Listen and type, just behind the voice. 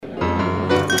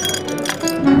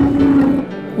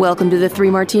Welcome to the Three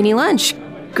Martini Lunch.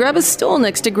 Grab a stool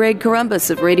next to Greg Corombos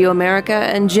of Radio America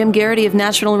and Jim Garrity of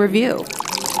National Review.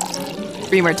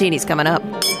 Three Martinis coming up.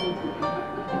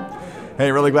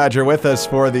 Hey, really glad you're with us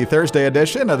for the Thursday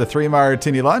edition of the Three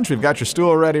Martini Lunch. We've got your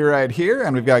stool ready right here,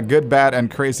 and we've got good, bad,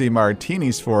 and crazy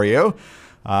martinis for you.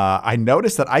 I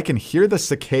noticed that I can hear the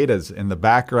cicadas in the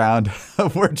background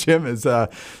of where Jim is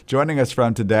joining us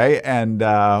from today, and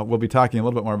we'll be talking a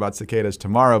little bit more about cicadas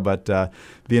tomorrow, but the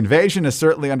invasion is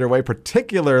certainly underway,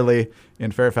 particularly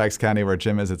in Fairfax County where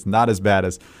Jim is. It's not as bad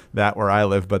as that where I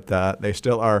live, but they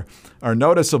still are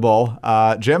noticeable.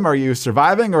 Jim, are you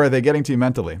surviving, or are they getting to you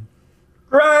mentally?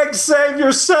 Greg, save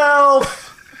yourself!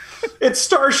 It's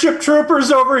Starship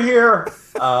Troopers over here.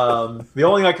 The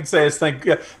only thing I can say is thank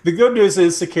you. The good news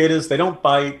is cicadas, they don't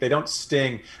bite, they don't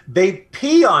sting. They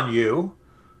pee on you.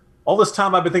 All this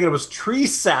time I've been thinking it was tree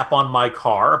sap on my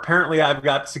car. Apparently I've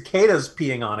got cicadas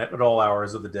peeing on it at all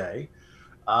hours of the day.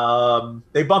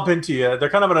 They bump into you. They're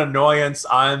kind of an annoyance.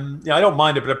 I don't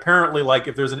mind it, but apparently, like,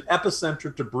 if there's an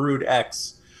epicenter to Brood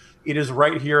X, it is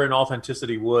right here in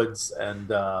Authenticity Woods,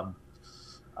 and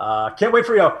can't wait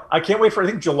for I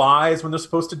think July is when they're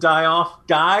supposed to die off.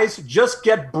 Guys, just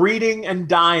get breeding and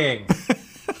dying.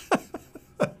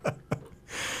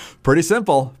 Pretty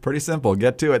simple.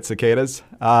 Get to it, cicadas.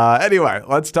 Anyway,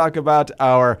 let's talk about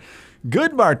our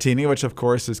good martini, which of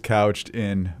course is couched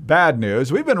in bad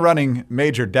news. We've been running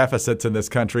major deficits in this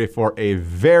country for a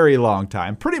very long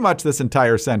time, pretty much this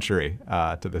entire century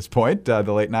to this point. The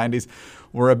late 90s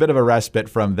were a bit of a respite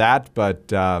from that,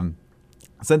 but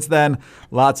since then,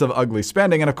 lots of ugly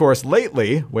spending. And of course,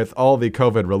 lately, with all the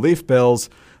COVID relief bills,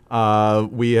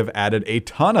 we have added a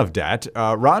ton of debt.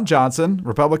 Ron Johnson,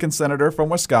 Republican senator from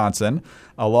Wisconsin,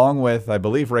 along with, I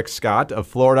believe, Rick Scott of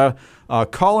Florida,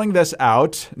 calling this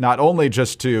out, not only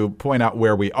just to point out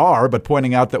where we are, but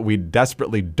pointing out that we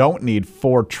desperately don't need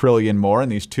 $4 trillion more in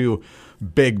these two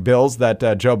big bills that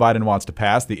Joe Biden wants to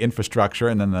pass, the infrastructure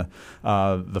and then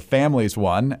the families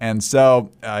one. And so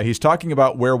he's talking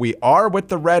about where we are with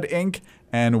the red ink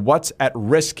and what's at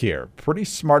risk here. Pretty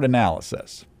smart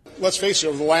analysis. Let's face it,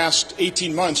 over the last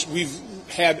 18 months, we've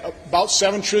had about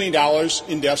 $7 trillion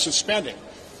in deficit spending.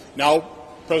 Now,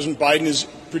 President Biden is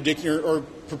predicting or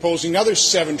proposing another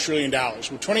 $7 trillion.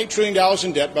 With $28 trillion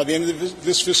in debt by the end of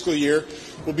this fiscal year,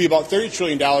 we'll be about $30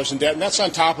 trillion in debt, and that's on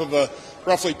top of a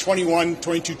roughly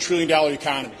 $22 trillion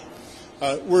economy.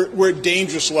 We're at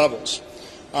dangerous levels.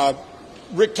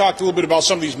 Rick talked a little bit about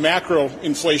some of these macro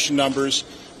inflation numbers.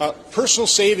 Personal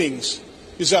savings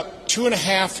is up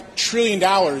 $2.5 trillion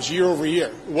year over year.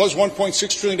 It was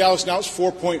 $1.6 trillion, now it's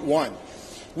 4.1.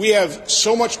 We have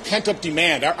so much pent-up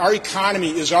demand. Our economy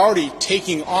is already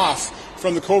taking off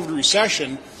from the COVID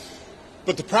recession,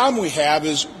 but the problem we have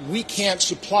is we can't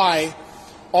supply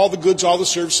all the goods, all the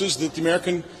services that the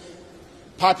American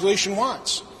population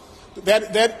wants.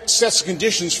 That sets the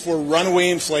conditions for runaway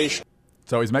inflation.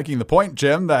 So he's making the point,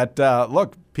 Jim, that,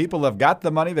 look, people have got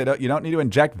the money. You don't need to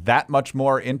inject that much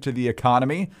more into the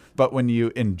economy. But when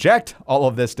you inject all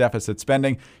of this deficit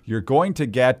spending, you're going to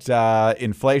get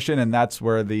inflation, and that's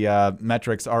where the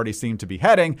metrics already seem to be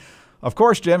heading. Of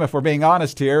course, Jim, if we're being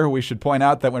honest here, we should point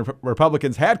out that when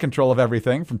Republicans had control of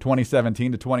everything from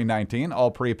 2017 to 2019,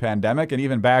 all pre-pandemic, and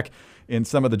even back in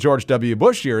some of the George W.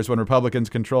 Bush years when Republicans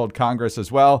controlled Congress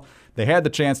as well, they had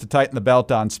the chance to tighten the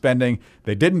belt on spending.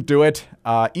 They didn't do it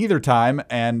either time,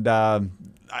 and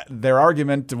their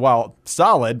argument, while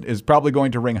solid, is probably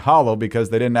going to ring hollow because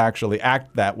they didn't actually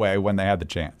act that way when they had the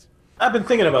chance. I've been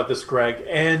thinking about this, Greg,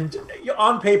 and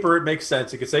on paper it makes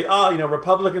sense. You could say,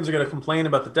 Republicans are going to complain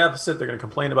about the deficit, they're going to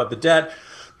complain about the debt,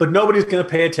 but nobody's going to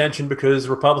pay attention because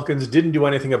Republicans didn't do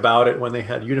anything about it when they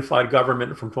had unified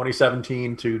government from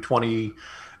 2017 to the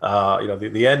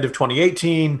end of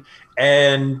 2018.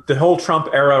 And the whole Trump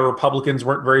era, Republicans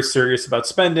weren't very serious about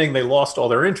spending. They lost all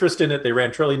their interest in it. They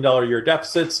ran $1 trillion a year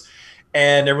deficits,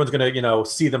 and everyone's going to,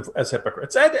 see them as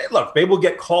hypocrites. And look, they will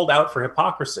get called out for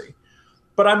hypocrisy.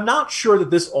 But I'm not sure that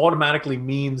this automatically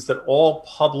means that all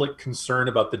public concern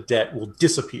about the debt will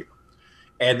disappear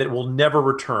and that it will never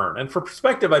return. And for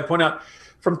perspective, I'd point out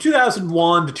from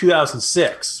 2001 to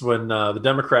 2006, when the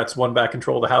Democrats won back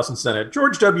control of the House and Senate,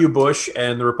 George W. Bush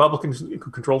and the Republicans who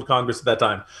controlled Congress at that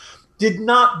time did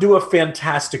not do a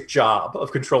fantastic job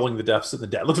of controlling the deficit and the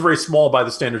debt. It looks very small by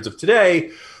the standards of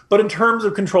today, but in terms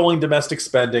of controlling domestic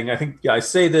spending, I think I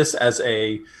say this as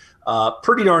a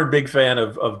pretty darn big fan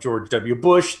of George W.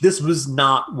 Bush. This was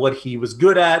not what he was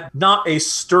good at, not a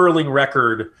sterling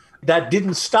record that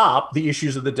didn't stop the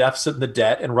issues of the deficit and the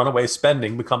debt and runaway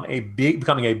spending becoming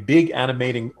a big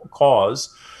animating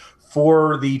cause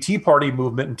for the Tea Party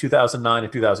movement in 2009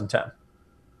 and 2010.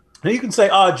 Now you can say,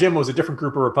 Jim was a different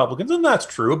group of Republicans, and that's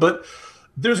true, but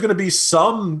there's going to be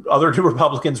some other new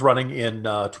Republicans running in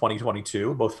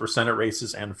 2022, both for Senate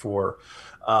races and for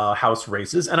House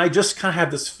races. And I just kind of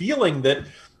have this feeling that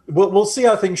we'll see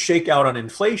how things shake out on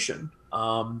inflation.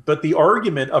 But the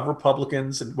argument of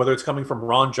Republicans, and whether it's coming from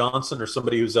Ron Johnson or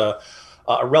somebody who's a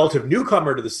relative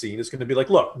newcomer to the scene, is going to be like,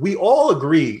 look, we all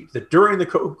agreed that during the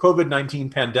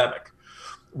COVID-19 pandemic,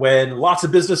 when lots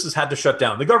of businesses had to shut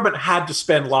down, the government had to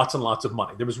spend lots and lots of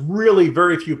money. There was really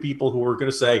very few people who were going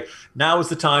to say, now is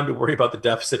the time to worry about the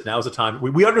deficit. Now is the time.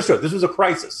 We understood this was a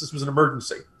crisis. This was an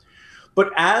emergency.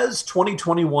 But as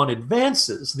 2021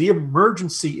 advances, the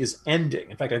emergency is ending.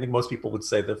 In fact, I think most people would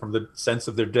say that from the sense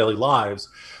of their daily lives,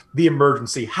 the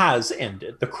emergency has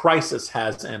ended. The crisis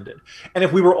has ended. And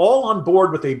if we were all on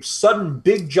board with a sudden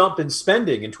big jump in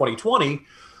spending in 2020,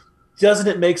 doesn't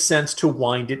it make sense to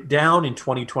wind it down in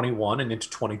 2021 and into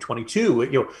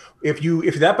 2022?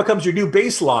 If that becomes your new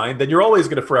baseline, then you're always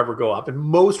going to forever go up. And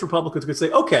most Republicans could say,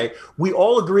 okay, we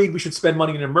all agreed we should spend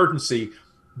money in an emergency.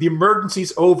 The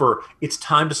emergency's over. It's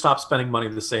time to stop spending money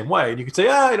the same way. And you could say,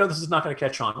 this is not going to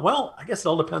catch on. Well, I guess it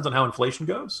all depends on how inflation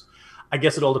goes. I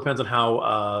guess it all depends on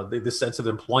how the sense of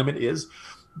employment is.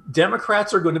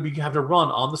 Democrats are going to have to run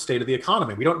on the state of the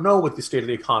economy. We don't know what the state of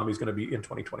the economy is going to be in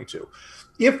 2022.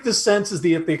 If the sense is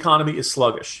if the economy is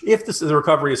sluggish, if the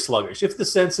recovery is sluggish, if the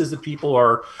sense is that people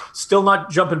are still not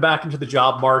jumping back into the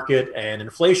job market and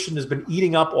inflation has been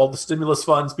eating up all the stimulus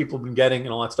funds people have been getting and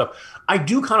all that stuff, I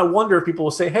do kind of wonder if people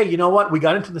will say, hey, you know what? We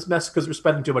got into this mess because we're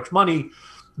spending too much money.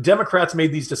 Democrats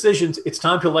made these decisions. It's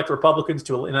time to elect Republicans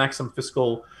to enact some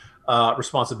fiscal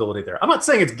responsibility there. I'm not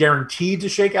saying it's guaranteed to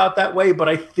shake out that way, but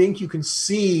I think you can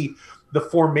see the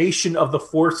formation of the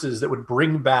forces that would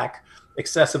bring back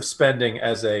excessive spending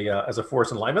as a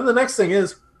force in life. And the next thing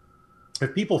is,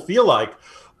 if people feel like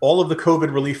all of the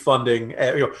COVID relief funding,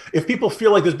 if people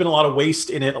feel like there's been a lot of waste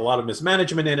in it, a lot of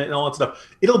mismanagement in it, and all that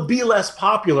stuff, it'll be less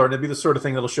popular, and it'll be the sort of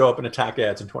thing that'll show up in attack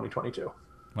ads in 2022.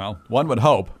 Well, one would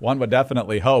hope. One would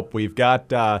definitely hope. We've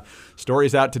got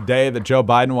stories out today that Joe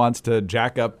Biden wants to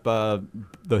jack up the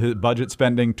budget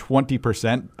spending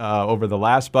 20% over the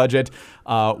last budget.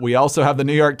 We also have the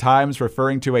New York Times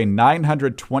referring to a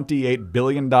 $928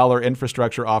 billion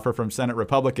infrastructure offer from Senate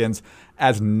Republicans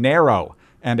as narrow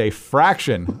and a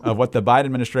fraction of what the Biden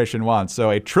administration wants. So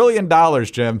 $1 trillion,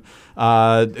 Jim,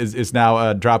 is now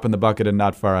a drop in the bucket and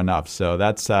not far enough. So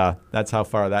that's how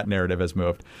far that narrative has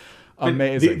moved.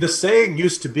 Amazing. The saying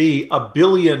used to be a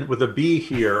billion with a B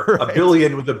here, right, a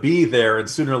billion with a B there, and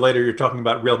sooner or later you're talking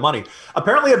about real money.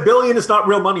 Apparently $1 billion is not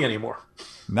real money anymore.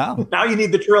 No. Now you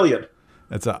need the trillion.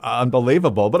 It's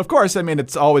unbelievable. But of course, I mean,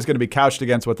 it's always going to be couched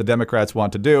against what the Democrats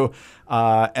want to do.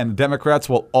 And the Democrats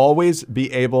will always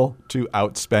be able to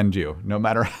outspend you, no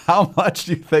matter how much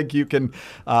you think you can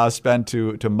spend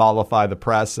to mollify the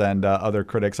press and other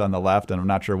critics on the left. And I'm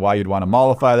not sure why you'd want to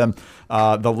mollify them.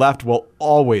 The left will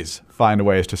always find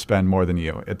ways to spend more than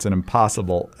you. It's an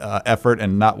impossible effort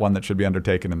and not one that should be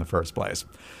undertaken in the first place.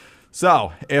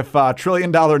 So if $1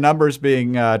 trillion numbers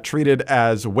being treated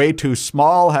as way too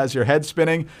small has your head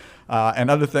spinning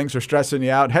and other things are stressing you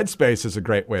out, Headspace is a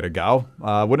great way to go.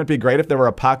 Wouldn't it be great if there were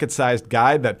a pocket-sized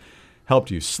guide that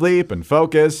helped you sleep and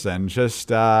focus and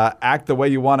just act the way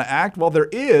you want to act? Well, there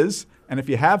is. And if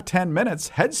you have 10 minutes,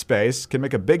 Headspace can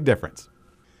make a big difference.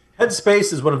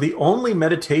 Headspace is one of the only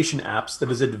meditation apps that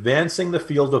is advancing the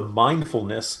field of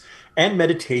mindfulness and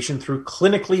meditation through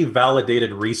clinically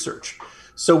validated research.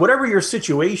 So whatever your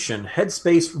situation,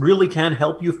 Headspace really can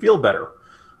help you feel better.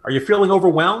 Are you feeling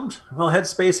overwhelmed? Well,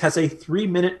 Headspace has a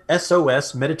 3-minute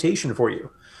SOS meditation for you.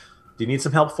 Do you need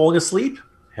some help falling asleep?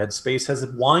 Headspace has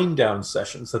wind down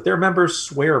sessions that their members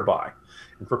swear by.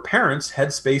 And for parents,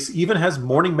 Headspace even has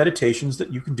morning meditations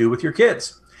that you can do with your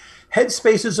kids.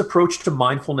 Headspace's approach to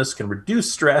mindfulness can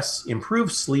reduce stress,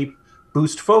 improve sleep,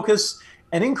 boost focus,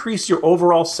 and increase your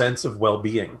overall sense of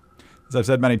well-being. As I've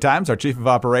said many times, our chief of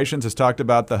operations has talked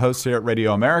about the hosts here at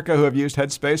Radio America who have used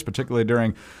Headspace, particularly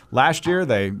during last year.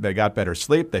 They got better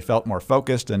sleep. They felt more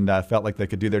focused and felt like they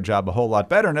could do their job a whole lot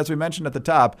better. And as we mentioned at the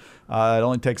top, it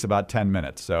only takes about 10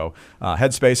 minutes. So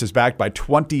Headspace is backed by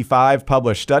 25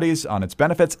 published studies on its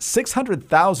benefits,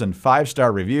 600,000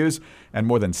 5-star reviews, and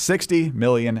more than 60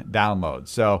 million downloads.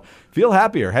 So feel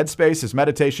happier. Headspace is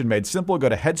meditation made simple. Go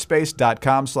to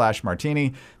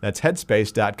headspace.com/martini. That's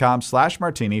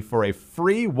headspace.com/martini for a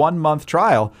free 1-month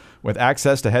trial with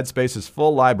access to Headspace's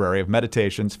full library of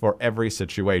meditations for every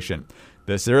situation.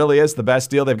 This really is the best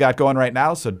deal they've got going right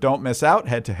now, so don't miss out.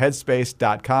 Head to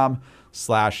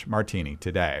headspace.com/martini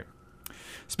today.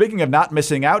 Speaking of not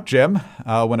missing out, Jim,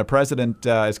 when a president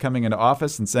is coming into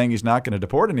office and saying he's not going to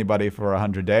deport anybody for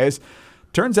 100 days,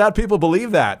 turns out people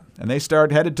believe that, and they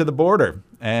start headed to the border.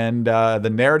 And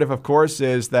the narrative, of course,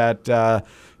 is that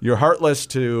you're heartless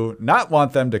to not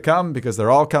want them to come because they're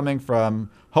all coming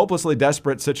from hopelessly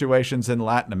desperate situations in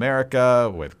Latin America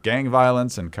with gang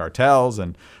violence and cartels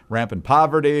and rampant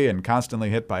poverty and constantly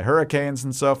hit by hurricanes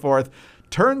and so forth.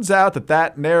 Turns out that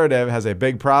that narrative has a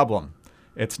big problem.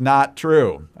 It's not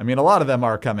true. I mean, a lot of them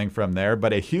are coming from there,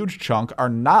 but a huge chunk are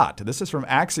not. This is from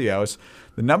Axios.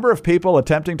 The number of people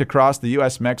attempting to cross the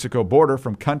U.S.-Mexico border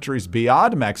from countries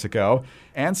beyond Mexico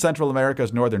and Central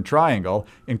America's Northern Triangle,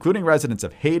 including residents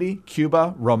of Haiti,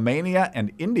 Cuba, Romania,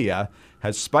 and India,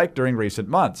 has spiked during recent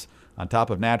months. On top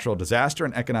of natural disaster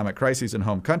and economic crises in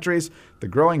home countries, the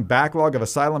growing backlog of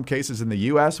asylum cases in the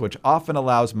U.S., which often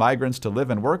allows migrants to live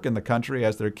and work in the country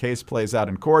as their case plays out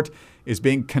in court, is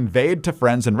being conveyed to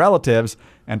friends and relatives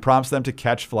and prompts them to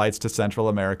catch flights to Central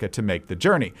America to make the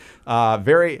journey.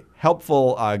 Very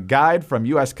helpful guide from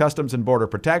U.S. Customs and Border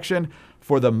Protection.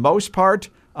 For the most part,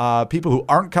 people who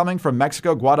aren't coming from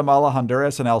Mexico, Guatemala,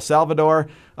 Honduras, and El Salvador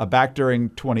back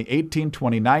during 2018,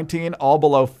 2019, all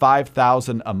below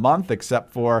 5,000 a month,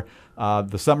 except for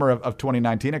the summer of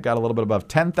 2019. It got a little bit above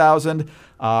 10,000.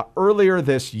 Earlier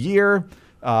this year,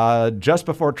 just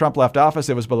before Trump left office,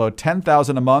 it was below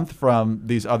 10,000 a month from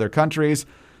these other countries.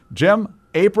 Jim,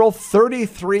 April,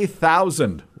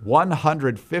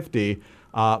 33,150.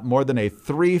 More than a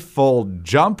threefold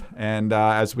jump. And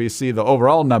as we see the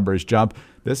overall numbers jump,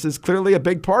 this is clearly a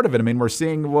big part of it. I mean, we're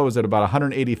seeing, what was it, about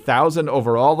 180,000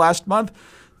 overall last month?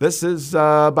 This is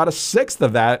about a sixth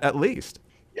of that at least.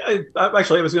 Yeah,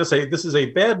 actually, I was going to say this is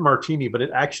a bad martini, but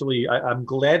I'm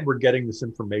glad we're getting this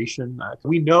information.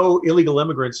 We know illegal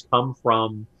immigrants come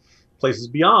from places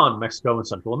beyond Mexico and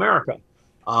Central America.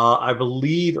 I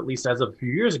believe, at least as of a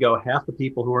few years ago, half the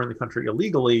people who are in the country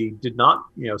illegally did not,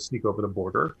 sneak over the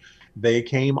border. They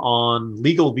came on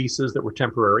legal visas that were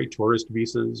temporary, tourist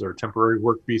visas or temporary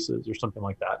work visas or something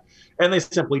like that. And they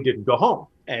simply didn't go home.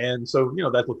 And so,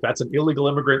 that's an illegal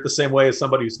immigrant the same way as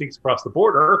somebody who sneaks across the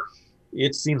border.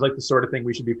 It seems like the sort of thing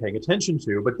we should be paying attention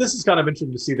to. But this is kind of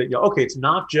interesting to see that, it's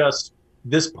not just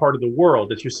this part of the world,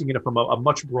 that you're seeing it from a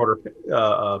much broader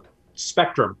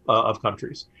spectrum of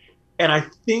countries. And I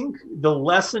think the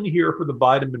lesson here for the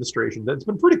Biden administration, that's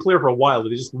been pretty clear for a while, that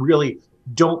they just really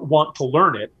don't want to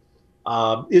learn it,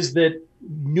 is that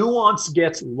nuance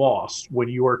gets lost when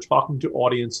you are talking to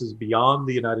audiences beyond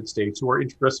the United States who are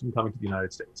interested in coming to the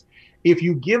United States. If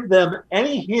you give them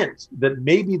any hint that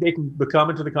maybe they can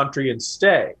come into the country and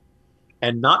stay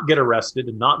and not get arrested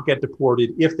and not get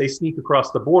deported if they sneak across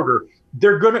the border,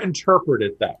 they're going to interpret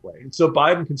it that way. And so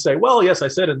Biden can say, well, yes, I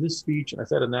said in this speech and I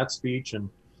said in that speech, and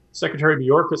Secretary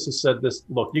Mayorkas has said this.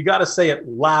 Look, you got to say it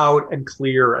loud and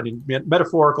clear and in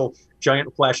metaphorical,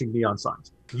 giant flashing neon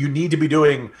signs. You need to be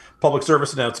doing public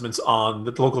service announcements on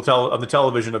the on the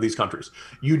television of these countries.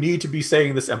 You need to be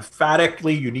saying this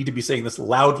emphatically. You need to be saying this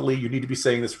loudly. You need to be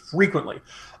saying this frequently.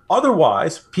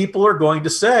 Otherwise, people are going to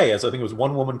say, as I think it was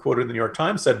one woman quoted in the New York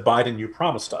Times, said, Biden, you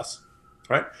promised us,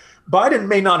 right? Biden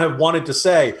may not have wanted to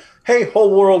say, hey,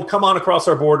 whole world, come on across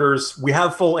our borders. We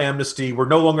have full amnesty. We're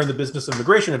no longer in the business of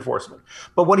immigration enforcement.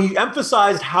 But when he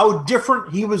emphasized how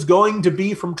different he was going to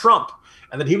be from Trump,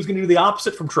 and that he was going to do the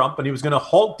opposite from Trump, and he was going to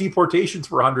halt deportations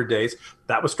for 100 days,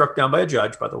 that was struck down by a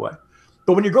judge, by the way.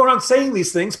 But when you're going around saying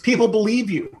these things, people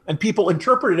believe you, and people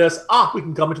interpret it as, we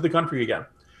can come into the country again.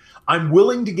 I'm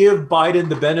willing to give Biden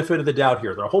the benefit of the doubt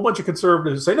here. There are a whole bunch of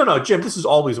conservatives who say, no, Jim, this is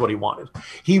always what he wanted.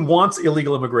 He wants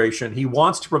illegal immigration. He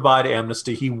wants to provide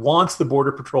amnesty. He wants the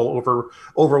Border Patrol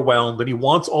overwhelmed. And he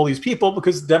wants all these people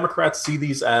because Democrats see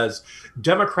these as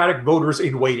Democratic voters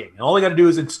in waiting. And all they got to do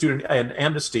is institute an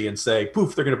amnesty and say,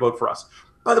 poof, they're going to vote for us.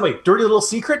 By the way, dirty little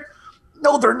secret?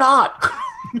 No, they're not.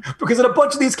 Because in a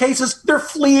bunch of these cases, they're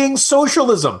fleeing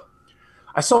socialism.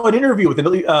 I saw an interview with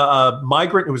a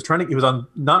migrant who was he was on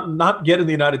not yet in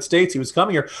the United States. He was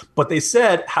coming here, but they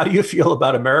said, how do you feel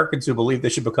about Americans who believe they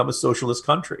should become a socialist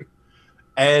country?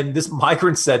 And this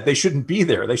migrant said they shouldn't be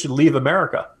there. They should leave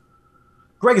America.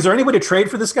 Greg, is there any way to trade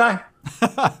for this guy?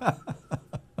 Can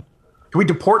we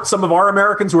deport some of our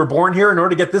Americans who were born here in order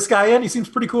to get this guy in? He seems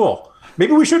pretty cool.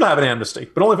 Maybe we should have an amnesty,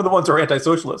 but only for the ones who are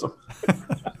anti-socialism.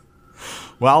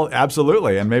 Well,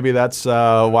 absolutely. And maybe that's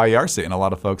why you are seeing a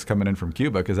lot of folks coming in from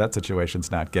Cuba, because that situation's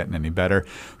not getting any better.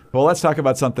 Well, let's talk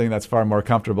about something that's far more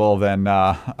comfortable than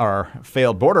our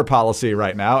failed border policy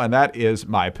right now, and that is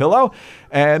MyPillow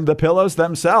and the pillows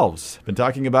themselves. Been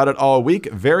talking about it all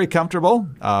week. Very comfortable.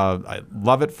 I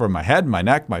love it for my head, my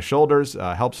neck, my shoulders.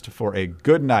 Helps for a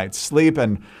good night's sleep.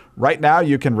 And right now,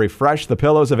 you can refresh the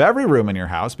pillows of every room in your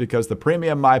house because the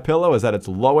premium MyPillow is at its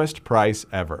lowest price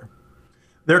ever.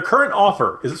 Their current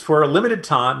offer is for a limited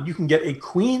time. You can get a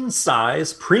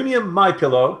queen-size premium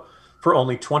MyPillow for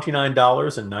only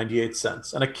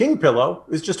 $29.98. And a king pillow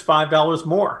is just $5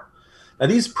 more. Now,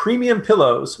 these premium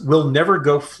pillows will never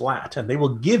go flat, and they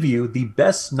will give you the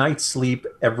best night's sleep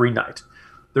every night.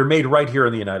 They're made right here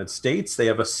in the United States. They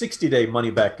have a 60-day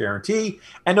money-back guarantee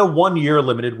and a 1-year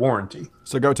limited warranty.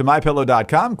 So go to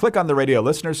MyPillow.com, click on the Radio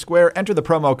Listeners Square, enter the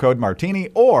promo code Martini,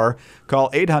 or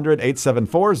call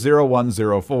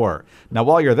 800-874-0104. Now,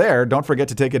 while you're there, don't forget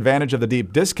to take advantage of the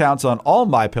deep discounts on all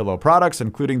MyPillow products,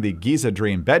 including the Giza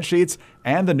Dream bed sheets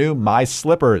and the new My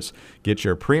Slippers. Get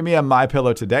your premium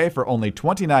MyPillow today for only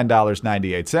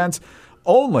 $29.98,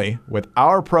 only with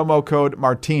our promo code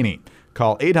Martini.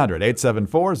 Call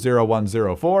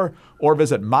 800-874-0104 or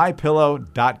visit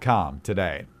mypillow.com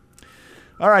today.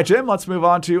 All right, Jim, let's move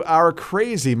on to our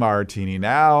crazy martini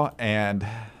now. And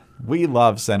we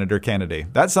love Senator Kennedy.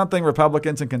 That's something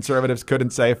Republicans and conservatives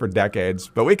couldn't say for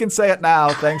decades, but we can say it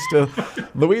now thanks to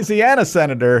Louisiana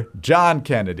Senator John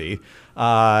Kennedy.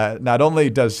 Not only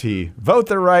does he vote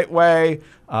the right way,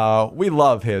 we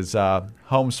love his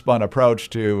homespun approach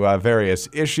to various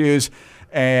issues.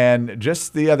 And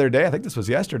just the other day, I think this was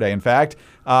yesterday, in fact,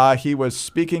 he was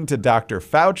speaking to Dr.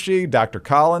 Fauci, Dr.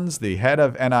 Collins, the head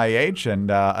of NIH,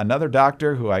 and another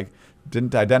doctor who I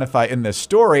didn't identify in this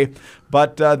story.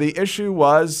 But the issue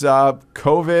was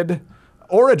COVID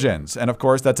origins. And of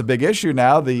course, that's a big issue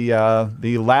now.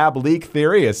 The lab leak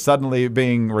theory is suddenly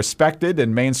being respected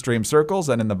in mainstream circles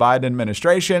and in the Biden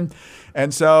administration.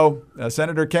 And so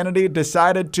Senator Kennedy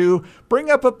decided to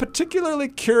bring up a particularly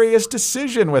curious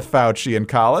decision with Fauci and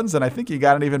Collins. And I think he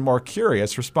got an even more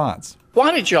curious response.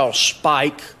 Why did y'all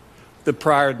spike the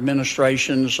prior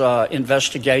administration's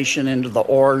investigation into the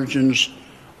origins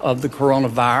of the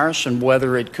coronavirus and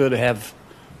whether it could have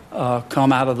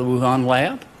come out of the Wuhan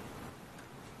lab?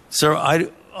 Sir,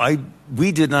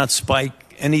 we did not spike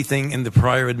anything in the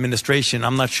prior administration.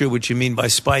 I'm not sure what you mean by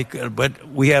spike, but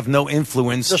we have no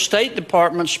influence. The State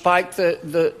Department spiked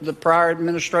the prior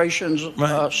administration's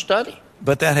study.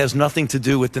 But that has nothing to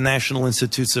do with the National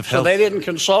Institutes of Health. So they didn't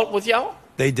consult with y'all?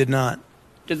 They did not.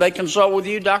 Did they consult with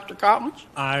you, Dr. Collins?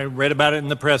 I read about it in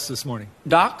the press this morning.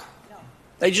 Doc?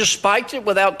 They just spiked it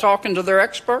without talking to their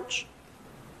experts?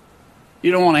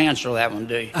 You don't want to answer that one,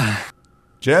 do you?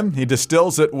 Jim, he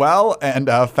distills it well, and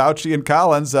Fauci and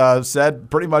Collins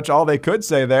said pretty much all they could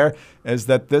say there is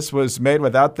that this was made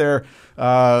without their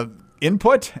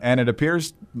input, and it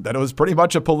appears that it was pretty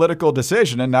much a political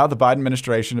decision, and now the Biden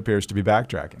administration appears to be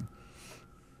backtracking.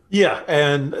 Yeah,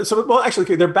 and so, well,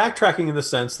 actually, they're backtracking in the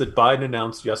sense that Biden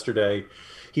announced yesterday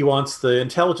he wants the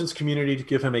intelligence community to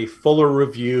give him a fuller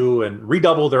review and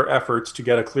redouble their efforts to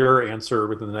get a clearer answer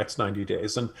within the next 90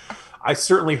 days, and I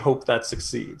certainly hope that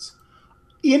succeeds.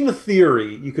 In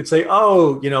theory, you could say,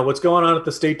 oh, what's going on at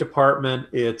the State Department,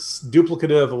 it's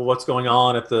duplicative of what's going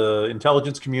on at the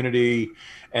intelligence community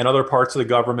and other parts of the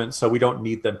government, so we don't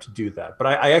need them to do that. But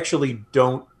I actually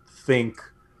don't think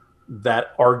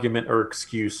that argument or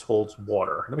excuse holds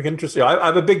water. I mean, interesting. I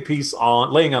have a big piece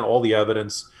on laying on all the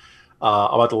evidence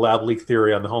about the lab leak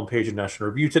theory on the homepage of National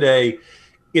Review today.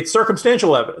 It's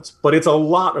circumstantial evidence, but it's a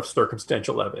lot of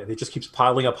circumstantial evidence. It just keeps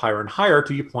piling up higher and higher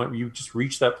to the point where you just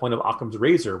reach that point of Occam's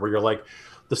razor, where you're like,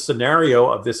 the scenario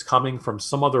of this coming from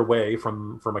some other way,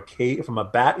 from a cave, from a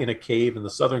bat in a cave in the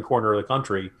southern corner of the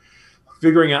country,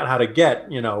 figuring out how to get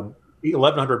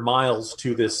 1,100 miles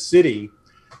to this city,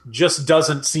 just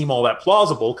doesn't seem all that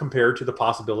plausible compared to the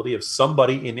possibility of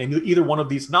somebody in either one of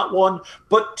these, not one,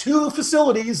 but two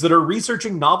facilities that are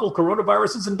researching novel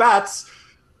coronaviruses in bats,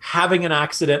 having an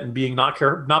accident and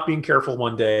not being careful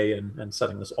one day and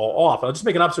setting this all off. I'll just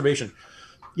make an observation.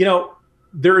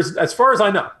 There is, as far as I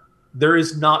know, there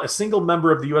is not a single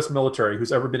member of the U.S. military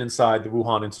who's ever been inside the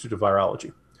Wuhan Institute of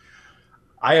Virology.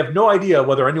 I have no idea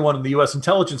whether anyone in the U.S.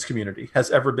 intelligence community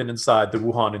has ever been inside the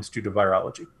Wuhan Institute of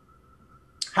Virology.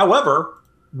 However,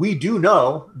 we do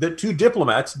know that 2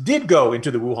 diplomats did go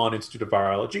into the Wuhan Institute of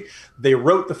Virology. They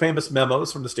wrote the famous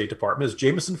memos from the State Department, as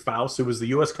Jameson Faust, who was the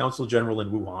U.S. Consul General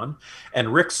in Wuhan,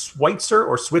 and Rick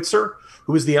Switzer,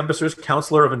 who is the ambassador's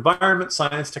counselor of environment,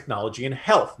 science, technology, and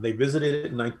health. They visited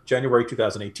in January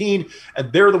 2018,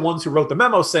 and they're the ones who wrote the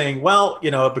memo saying, well,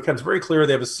 it becomes very clear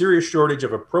they have a serious shortage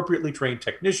of appropriately trained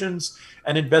technicians,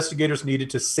 and investigators needed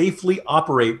to safely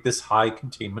operate this high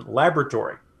containment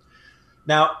laboratory.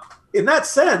 Now, in that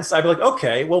sense, I'd be like,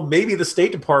 okay, well, maybe the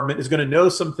State Department is going to know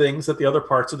some things that the other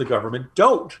parts of the government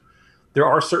don't. There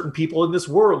are certain people in this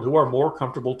world who are more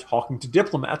comfortable talking to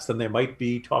diplomats than they might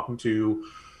be talking to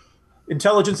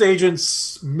intelligence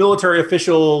agents, military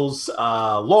officials,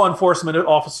 law enforcement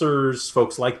officers,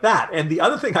 folks like that. And the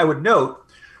other thing I would note,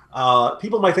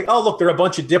 people might think, oh, look, they're a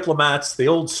bunch of diplomats, the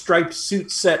old striped suit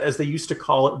set, as they used to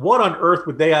call it. What on earth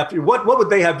would they have to, what would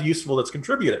they have useful that's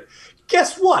contributed?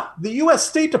 Guess what? The U.S.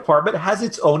 State Department has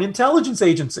its own intelligence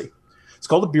agency. It's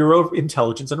called the Bureau of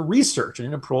Intelligence and Research, and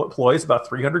it employs about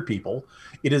 300 people.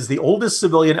 It is the oldest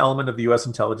civilian element of the U.S.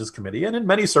 Intelligence Committee, and in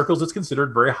many circles, it's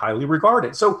considered very highly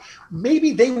regarded. So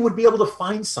maybe they would be able to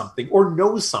find something or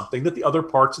know something that the other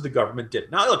parts of the government did.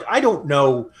 Now, look, I don't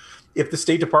know if the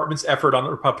State Department's effort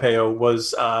on Pompeo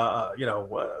was,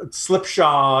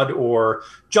 slipshod or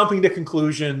jumping to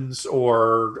conclusions,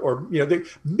 or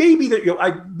maybe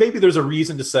there's a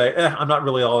reason to say, I'm not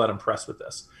really all that impressed with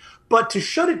this. But to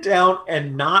shut it down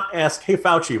and not ask, hey,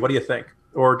 Fauci, what do you think?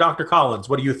 Or Dr. Collins,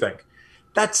 what do you think?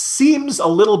 That seems a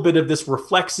little bit of this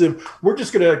reflexive, we're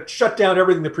just going to shut down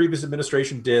everything the previous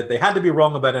administration did. They had to be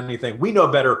wrong about anything. We know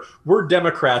better. We're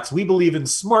Democrats. We believe in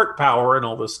smart power and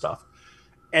all this stuff.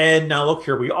 And now look,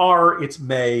 here we are. It's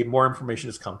May. More information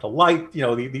has come to light.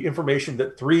 The information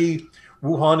that 3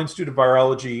 Wuhan Institute of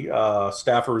Virology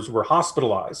staffers were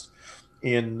hospitalized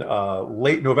in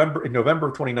November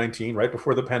of 2019, right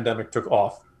before the pandemic took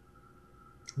off.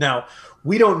 Now,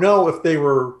 we don't know if they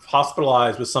were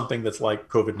hospitalized with something that's like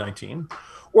COVID-19,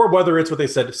 or whether it's what they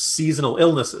said, seasonal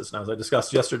illnesses. Now, as I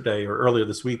discussed yesterday or earlier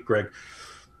this week, Greg,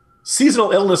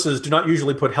 seasonal illnesses do not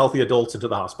usually put healthy adults into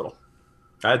the hospital.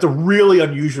 It's really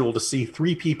unusual to see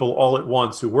 3 people all at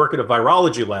once who work at a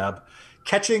virology lab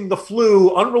catching the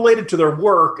flu unrelated to their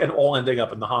work and all ending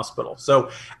up in the hospital. So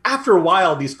after a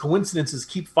while, these coincidences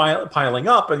keep piling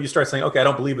up, and you start saying, okay, I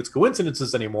don't believe it's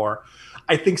coincidences anymore.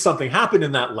 I think something happened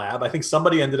in that lab. I think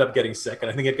somebody ended up getting sick,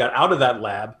 and I think it got out of that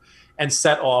lab and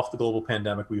set off the global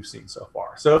pandemic we've seen so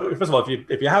far. So first of all,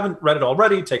 if you haven't read it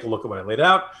already, take a look at what I laid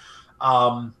out.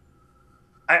 I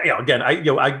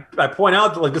point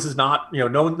out that this is not,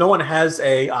 no one has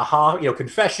a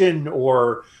confession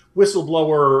or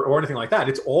whistleblower or anything like that.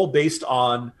 It's all based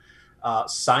on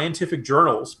scientific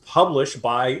journals published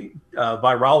by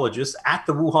virologists at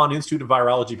the Wuhan Institute of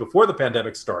Virology before the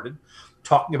pandemic started,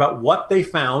 talking about what they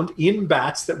found in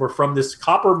bats that were from this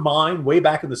copper mine way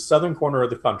back in the southern corner of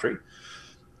the country.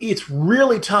 It's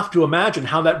really tough to imagine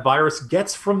how that virus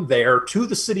gets from there to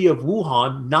the city of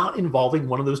Wuhan, not involving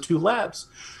one of those 2 labs.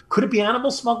 Could it be animal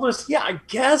smugglers? Yeah, I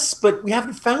guess, but we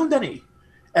haven't found any.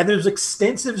 And there's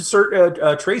extensive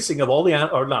tracing of all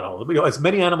the, or not all, but as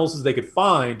many animals as they could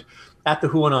find at the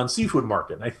Huanan seafood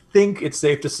market. And I think it's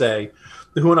safe to say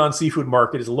the Huanan seafood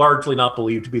market is largely not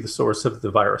believed to be the source of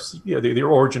the virus, the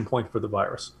origin point for the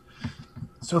virus.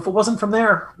 So if it wasn't from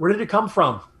there, where did it come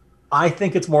from? I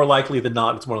think it's more likely than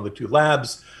not it's one of the 2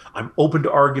 labs. I'm open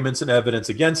to arguments and evidence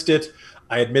against it.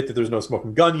 I admit that there's no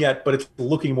smoking gun yet, but it's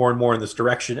looking more and more in this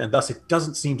direction, and thus it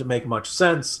doesn't seem to make much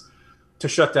sense to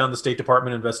shut down the State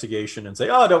Department investigation and say,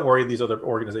 oh, don't worry, these other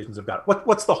organizations have got it.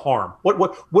 What's the harm?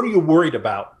 What are you worried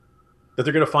about? That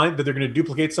they're going to find, that they're going to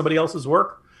duplicate somebody else's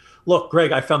work? Look,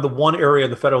 Greg, I found the one area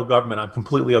in the federal government I'm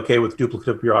completely okay with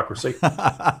duplicative bureaucracy.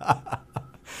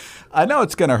 I know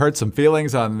it's going to hurt some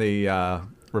feelings on the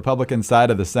Republican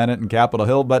side of the Senate and Capitol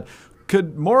Hill, but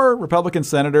could more Republican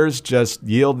senators just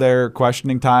yield their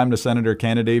questioning time to Senator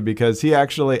Kennedy, because he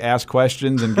actually asks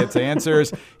questions and gets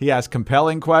answers? He asks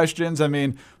compelling questions. I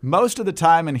mean, most of the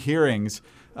time in hearings,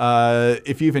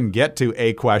 if you even get to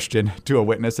a question to a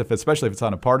witness, especially if it's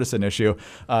on a partisan issue,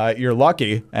 you're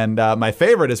lucky. And my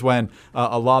favorite is when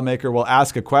a lawmaker will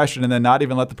ask a question and then not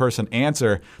even let the person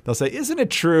answer. They'll say, isn't it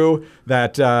true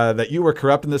that that you were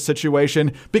corrupt in this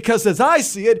situation? Because as I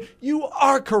see it, you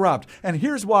are corrupt. And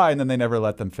here's why. And then they never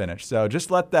let them finish. So just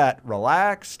let that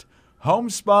relaxed,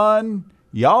 homespun,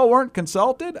 y'all weren't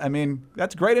consulted. I mean,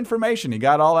 that's great information. You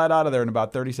got all that out of there in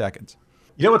about 30 seconds.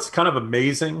 You know what's kind of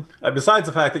amazing? Besides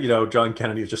the fact that, John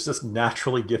Kennedy is just this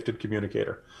naturally gifted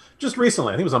communicator. Just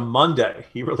recently, I think it was on Monday,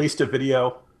 he released a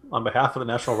video on behalf of the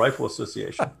National Rifle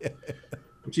Association.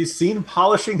 which he's seen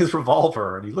polishing his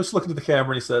revolver. And he looks into the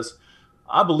camera and he says,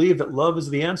 I believe that love is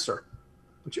the answer,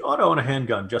 but you ought to own a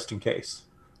handgun just in case.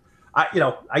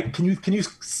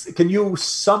 Can you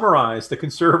summarize the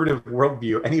conservative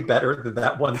worldview any better than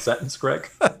that one sentence, Greg?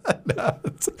 No,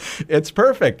 it's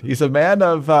perfect. He's a man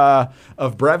of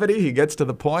brevity. He gets to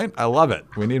the point. I love it.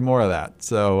 We need more of that.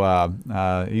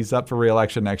 So he's up for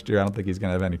re-election next year. I don't think he's going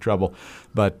to have any trouble,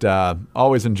 but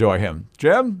always enjoy him.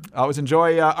 Jim, always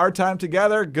enjoy our time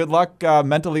together. Good luck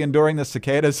mentally enduring the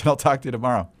cicadas, and I'll talk to you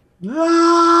tomorrow.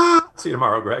 See you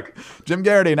tomorrow, Greg. Jim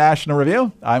Garrity, National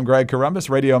Review. I'm Greg Corombos,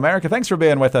 Radio America. Thanks for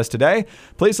being with us today.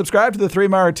 Please subscribe to the 3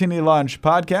 Martini Lunch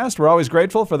podcast. We're always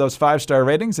grateful for those 5-star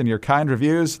ratings and your kind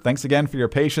reviews. Thanks again for your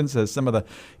patience as some of the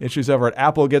issues over at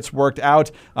Apple gets worked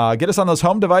out. Get us on those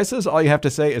home devices. All you have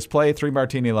to say is play 3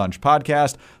 Martini Lunch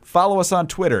podcast. Follow us on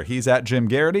Twitter. He's at Jim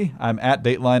Garrity. I'm at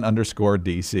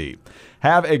Dateline_DC.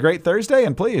 Have a great Thursday,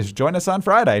 and please join us on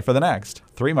Friday for the next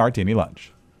 3 Martini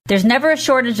Lunch. There's never a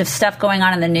shortage of stuff going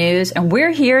on in the news, and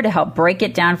we're here to help break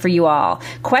it down for you all.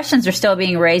 Questions are still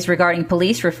being raised regarding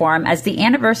police reform as the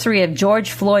anniversary of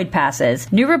George Floyd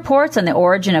passes, new reports on the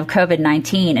origin of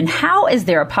COVID-19, and how is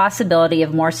there a possibility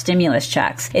of more stimulus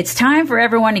checks? It's time for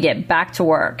everyone to get back to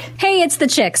work. Hey, it's the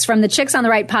Chicks from the Chicks on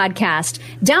the Right podcast.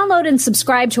 Download and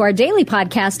subscribe to our daily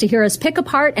podcast to hear us pick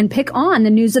apart and pick on the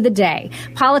news of the day.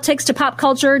 Politics to pop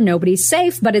culture, nobody's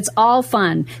safe, but it's all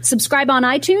fun. Subscribe on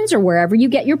iTunes or wherever you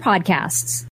get your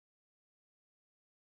podcasts.